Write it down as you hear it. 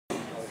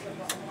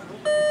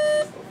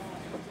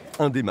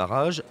Un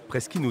démarrage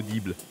presque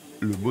inaudible.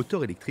 Le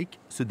moteur électrique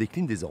se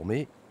décline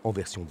désormais en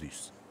version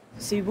bus.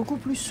 C'est beaucoup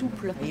plus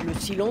souple et le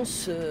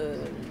silence de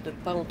ne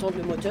pas entendre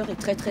le moteur est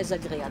très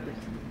agréable.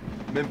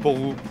 Même pour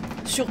vous?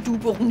 Surtout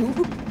pour nous.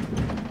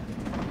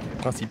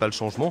 Principal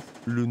changement,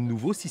 le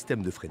nouveau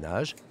système de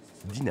freinage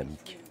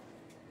dynamique.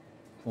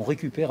 On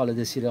récupère à la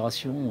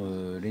décélération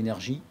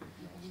l'énergie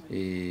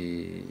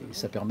et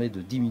ça permet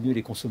de diminuer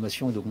les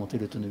consommations et d'augmenter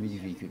l'autonomie du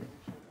véhicule.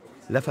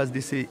 La phase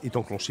d'essai est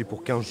enclenchée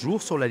pour 15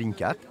 jours sur la ligne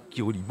 4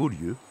 qui relie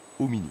Beaulieu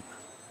au Mini.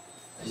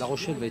 La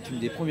Rochelle va être une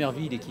des premières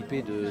villes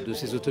équipées de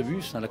ces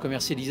autobus. La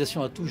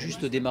commercialisation a tout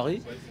juste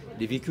démarré.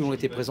 Les véhicules ont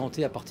été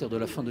présentés à partir de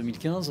la fin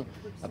 2015.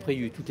 Après,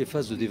 il y a eu toutes les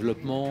phases de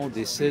développement,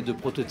 d'essais, de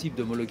prototypes,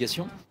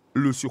 d'homologation.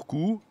 Le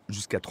surcoût,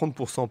 jusqu'à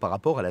 30% par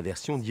rapport à la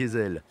version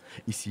diesel.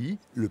 Ici,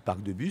 le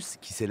parc de bus,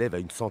 qui s'élève à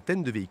une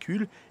centaine de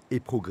véhicules,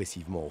 est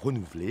progressivement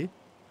renouvelé.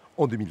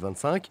 En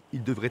 2025,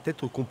 il devrait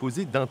être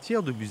composé d'un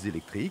tiers de bus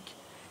électriques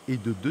et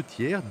de 2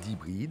 tiers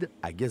d'hybrides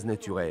à gaz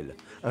naturel.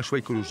 Un choix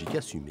écologique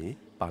assumé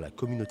par la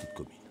communauté de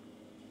communes.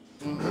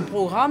 On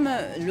programme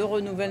le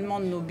renouvellement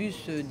de nos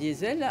bus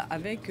diesel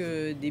avec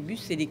des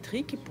bus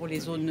électriques pour les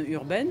zones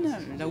urbaines,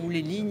 là où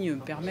les lignes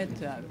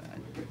permettent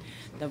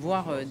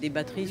d'avoir des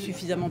batteries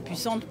suffisamment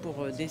puissantes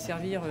pour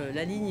desservir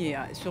la ligne et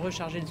se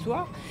recharger le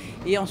soir.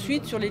 Et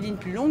ensuite, sur les lignes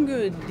plus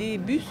longues, des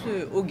bus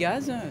au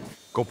gaz.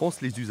 Qu'en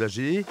pensent les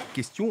usagers?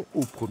 Question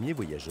aux premiers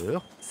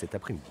voyageurs cet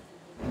après-midi.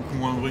 Beaucoup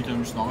moins de bruit qu'un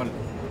bus normal.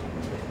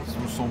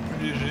 On se sent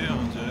plus léger,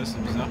 on dirait,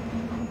 c'est bizarre.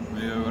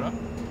 Mais voilà.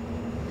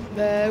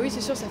 Bah oui,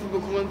 c'est sûr, ça fait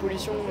beaucoup moins de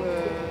pollution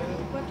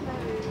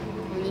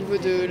au niveau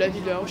de la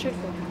ville de La Rochelle,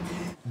 quoi.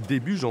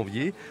 Début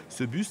janvier,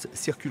 ce bus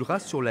circulera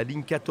sur la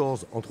ligne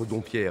 14 entre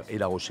Dompierre et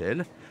La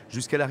Rochelle,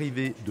 jusqu'à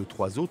l'arrivée de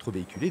 3 autres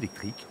véhicules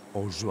électriques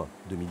en juin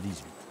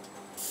 2018.